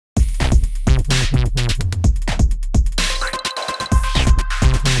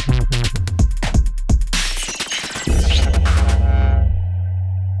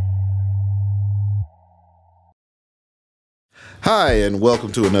Hi, and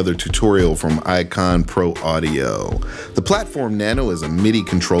welcome to another tutorial from Icon Pro Audio. The Platform Nano is a MIDI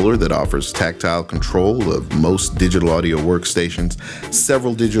controller that offers tactile control of most digital audio workstations,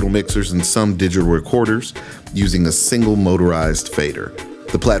 several digital mixers, and some digital recorders using a single motorized fader.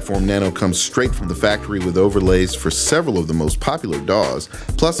 The Platform Nano comes straight from the factory with overlays for several of the most popular DAWs,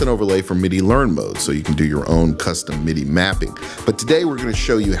 plus an overlay for MIDI learn mode, so you can do your own custom MIDI mapping. But today we're going to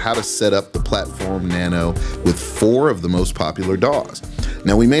show you how to set up the Platform Nano with 4 of the most popular DAWs.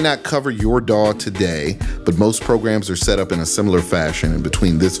 Now, we may not cover your DAW today, but most programs are set up in a similar fashion, and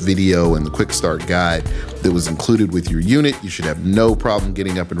between this video and the quick start guide that was included with your unit, you should have no problem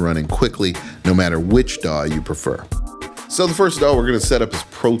getting up and running quickly, no matter which DAW you prefer. So the first DAW we're going to set up is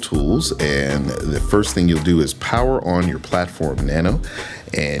Pro Tools, and the first thing you'll do is power on your Platform Nano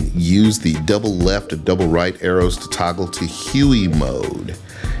and use the double left and double right arrows to toggle to Huey mode.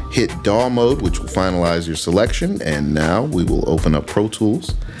 Hit DAW mode, which will finalize your selection, and now we will open up Pro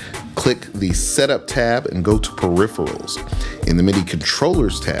Tools. Click the Setup tab and go to Peripherals. In the MIDI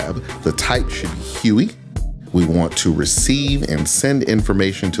Controllers tab, the type should be Huey. We want to receive and send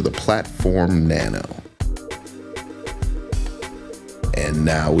information to the Platform Nano. And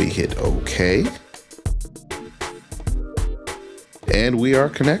now we hit OK. And we are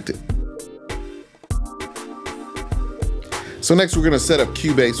connected. So next we're going to set up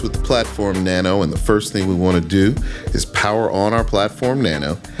Cubase with the Platform Nano, and the first thing we want to do is power on our Platform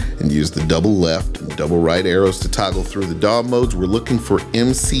Nano and use the double left and double right arrows to toggle through the DAW modes. We're looking for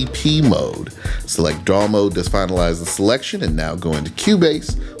MCP mode. Select DAW mode to finalize the selection, and now go into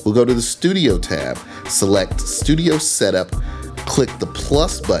Cubase. We'll go to the Studio tab, select Studio Setup, click the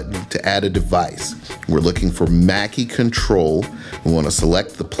plus button to add a device. We're looking for Mackie control. We want to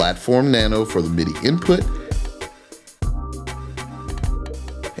select the Platform Nano for the MIDI input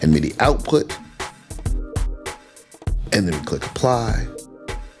and MIDI output, and then we click apply,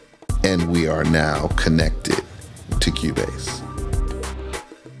 and we are now connected to Cubase.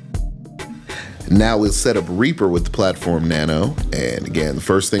 Now we'll set up Reaper with the Platform Nano, and again, the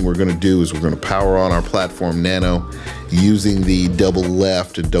first thing we're going to do is we're going to power on our Platform Nano using the double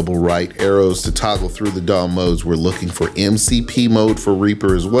left and double right arrows to toggle through the DAW modes. We're looking for MCP mode for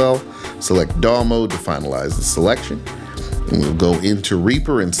Reaper as well. Select DAW mode to finalize the selection. And we'll go into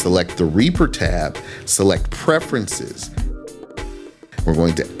Reaper and select the Reaper tab, select Preferences. We're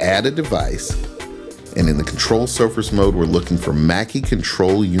going to add a device, and in the control surface mode, we're looking for Mackie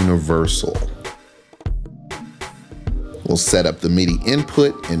Control Universal. We'll set up the MIDI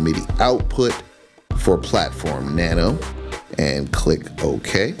input and MIDI output for Platform Nano and click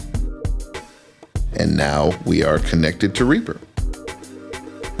OK. And now we are connected to Reaper.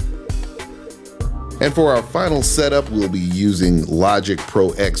 And for our final setup, we'll be using Logic Pro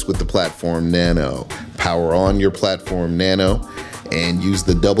X with the Platform Nano. Power on your Platform Nano and use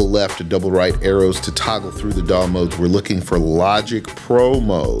the double left and double right arrows to toggle through the DAW modes. We're looking for Logic Pro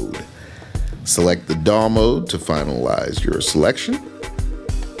mode. Select the DAW mode to finalize your selection.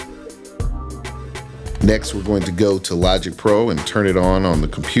 Next, we're going to go to Logic Pro and turn it on the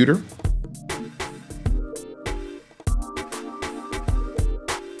computer.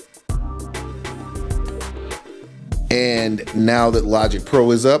 And now that Logic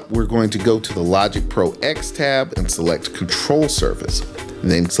Pro is up, we're going to go to the Logic Pro X tab and select Control Surface.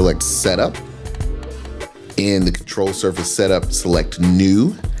 And then select Setup. In the Control Surface Setup, select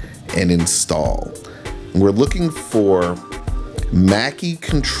New and Install. And we're looking for Mackie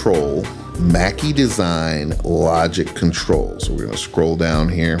Control, Mackie Design, Logic Control. So we're going to scroll down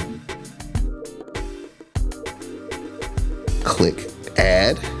here. Click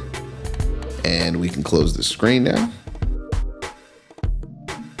Add. And we can close the screen now.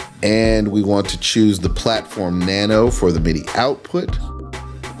 And we want to choose the Platform Nano for the MIDI output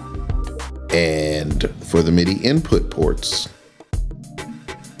and for the MIDI input ports.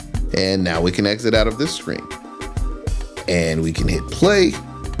 And now we can exit out of this screen. And we can hit play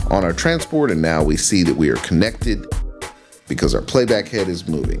on our transport, and now we see that we are connected because our playback head is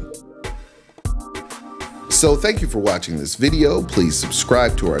moving. So thank you for watching this video. Please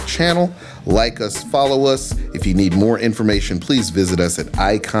subscribe to our channel, like us, follow us. If you need more information, please visit us at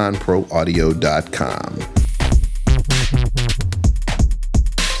iconproaudio.com.